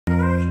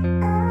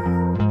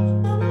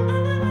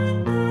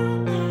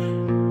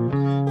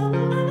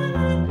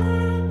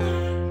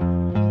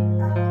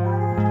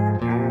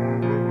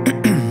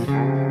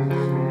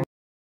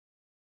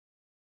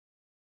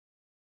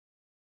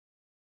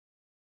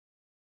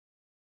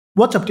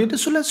What's up, data?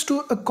 So let's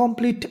do a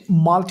complete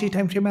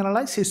multi-time frame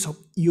analysis of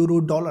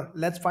euro dollar.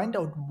 Let's find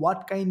out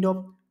what kind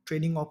of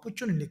trading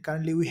opportunity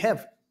currently we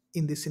have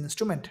in this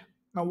instrument.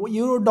 Now,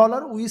 euro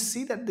dollar, we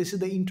see that this is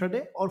the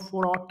intraday or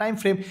 4 hour time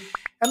frame,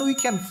 and we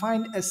can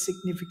find a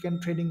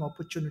significant trading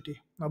opportunity.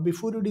 Now,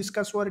 before we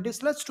discuss what it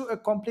is, let's do a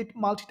complete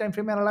multi-time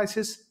frame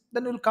analysis.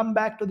 Then we'll come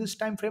back to this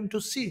time frame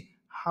to see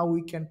how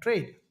we can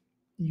trade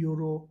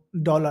euro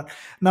dollar.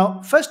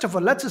 Now first of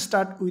all, let's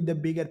start with the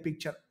bigger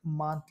picture,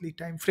 monthly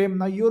time frame.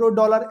 Now euro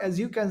dollar, as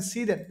you can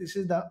see that this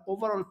is the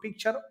overall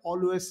picture,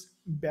 always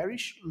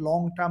bearish,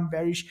 long term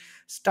bearish.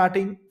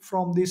 Starting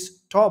from this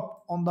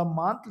top on the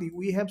monthly,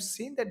 we have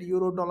seen that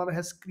euro dollar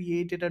has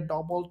created a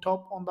double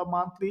top on the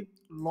monthly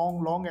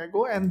long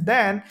ago, and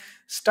then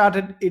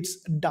started its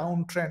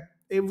downtrend.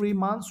 Every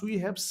month we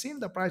have seen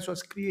the price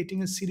was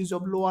creating a series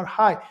of lower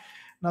high.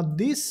 Now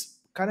this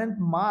current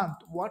month,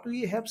 what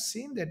we have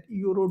seen that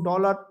euro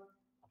dollar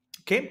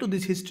came to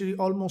this history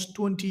almost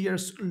 20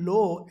 years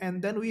low,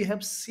 and then we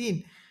have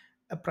seen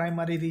a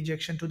primary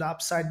rejection to the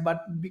upside.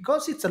 But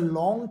because it's a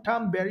long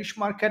term bearish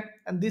market,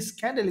 and this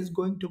candle is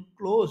going to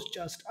close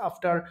just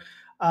after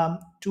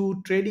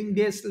 2 trading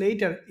days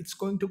later, it's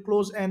going to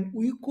close, and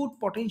we could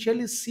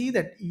potentially see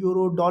that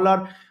euro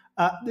dollar,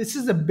 this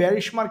is a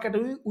bearish market.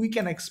 We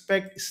can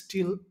expect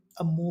still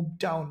a move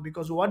down,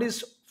 because what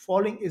is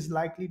falling is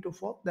likely to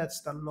fall. That's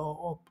the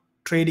law of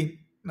trading.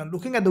 Now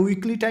looking at the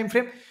weekly time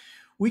frame,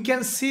 we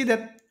can see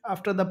that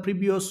after the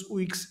previous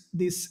weeks,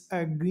 this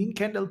green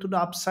candle to the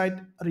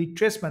upside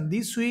retracement,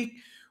 this week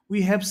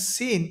we have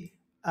seen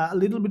a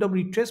little bit of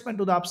retracement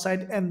to the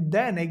upside, and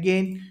then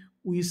again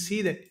we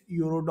see that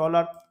euro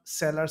dollar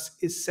sellers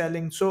is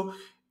selling. So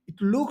it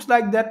looks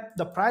like that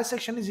the price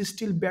action is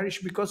still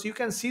bearish, because you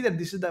can see that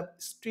this is the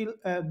still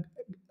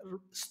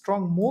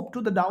strong move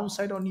to the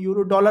downside on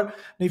euro dollar.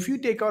 Now if you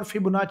take our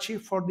Fibonacci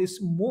for this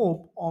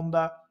move on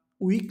the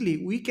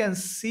weekly, we can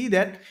see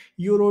that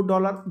euro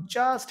dollar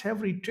just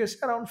have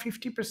retraced around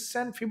 50%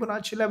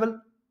 Fibonacci level,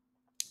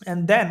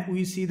 and then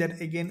we see that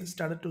again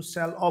started to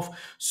sell off.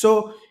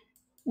 So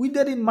with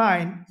that in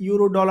mind,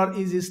 euro dollar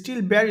is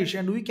still bearish,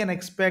 and we can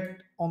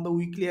expect on the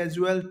weekly as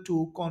well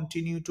to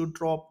continue to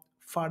drop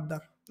further.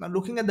 Now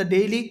looking at the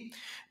daily,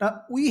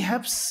 now we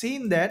have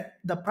seen that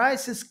the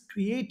price is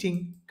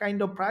creating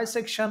kind of price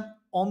action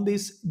on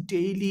this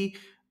daily.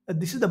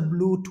 This is the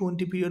blue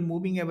 20 period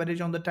moving average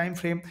on the time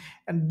frame,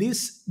 and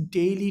this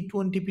daily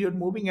 20 period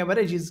moving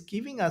average is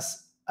giving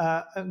us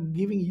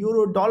giving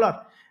euro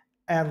dollar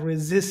a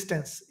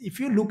resistance.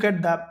 If you look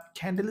at the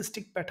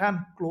candlestick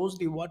pattern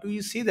closely, what do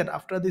you see? That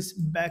after this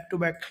back to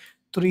back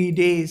 3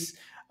 days,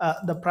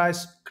 the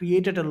price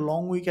created a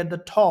long wick at the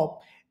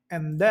top,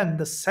 and then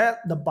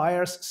the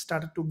buyers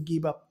started to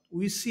give up.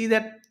 We see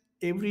that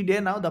every day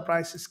now the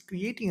price is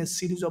creating a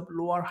series of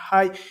lower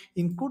high,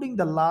 including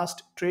the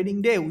last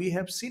trading day. We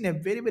have seen a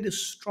very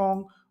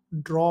strong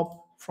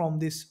drop from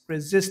this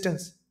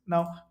resistance.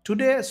 Now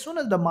today, as soon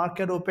as the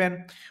market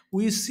open,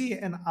 we see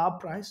an up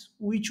price,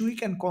 which we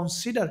can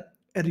consider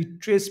a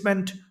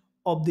retracement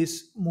of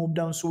this move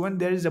down. So when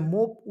there is a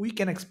move, we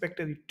can expect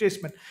a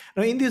retracement.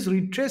 Now in this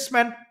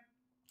retracement,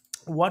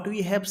 what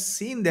we have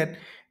seen that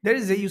there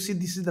is a, you see,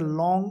 this is the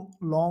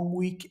long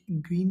weak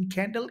green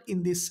candle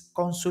in this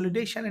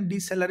consolidation and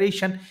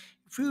deceleration.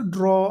 If you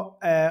draw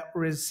a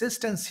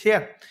resistance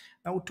here,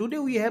 now today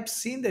we have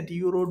seen that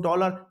euro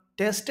dollar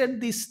tested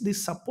this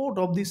support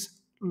of this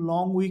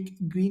long weak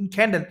green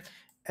candle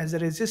as a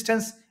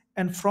resistance,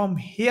 and from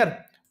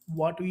here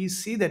what we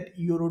see that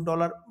euro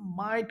dollar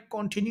might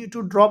continue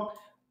to drop,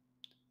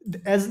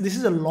 as this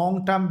is a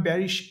long term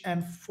bearish,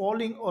 and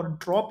falling or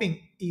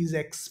dropping is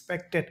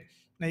expected.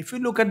 Now if you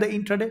look at the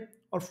intraday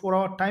or 4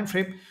 hour time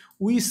frame,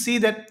 we see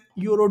that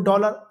euro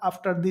dollar,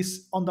 after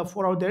this on the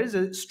 4 hour, there is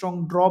a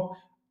strong drop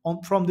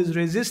from this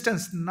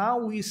resistance. Now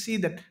we see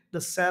that the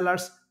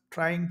sellers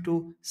trying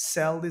to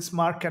sell this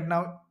market.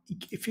 Now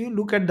if you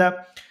look at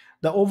the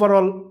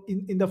overall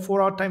in the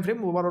 4 hour time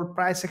frame overall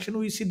price action,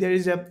 we see there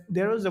is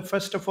a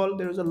first of all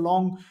there is a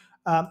long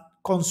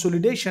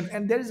consolidation,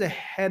 and there is a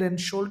head and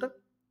shoulder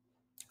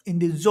in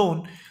this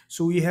zone.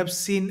 So we have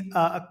seen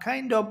a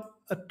kind of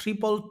a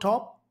triple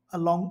top, a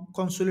long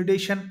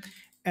consolidation,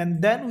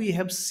 and then we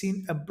have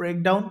seen a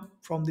breakdown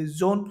from this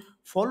zone,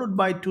 followed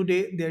by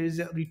today there is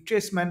a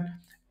retracement.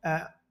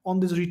 On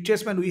this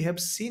retracement, we have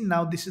seen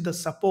now this is the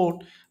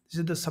support,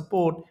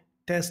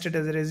 tested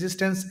as a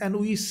resistance, and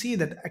we see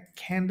that a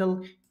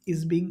candle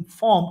is being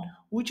formed,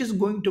 which is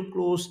going to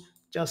close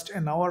just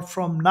an hour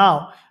from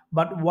now.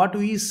 But what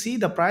we see,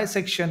 the price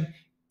action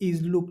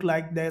is look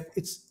like that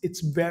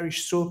it's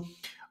bearish. So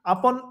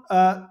upon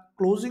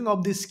closing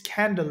of this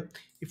candle,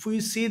 if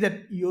we see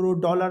that euro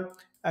dollar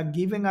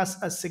giving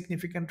us a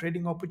significant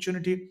trading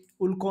opportunity,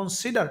 we'll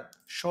consider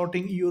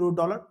shorting euro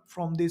dollar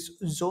from this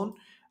zone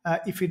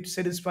if it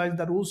satisfies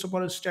the rules of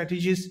our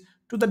strategies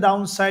to the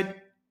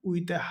downside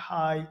with a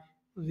high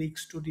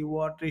risk to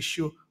reward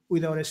ratio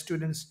with our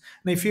students.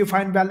 Now if you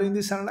find value in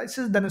this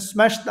analysis, then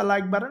smash the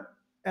like button,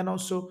 and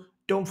also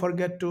don't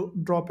forget to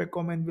drop a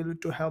comment below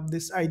to help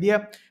this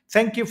idea.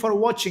 Thank you for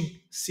watching.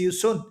 See you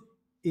soon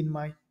in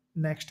my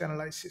next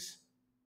analysis.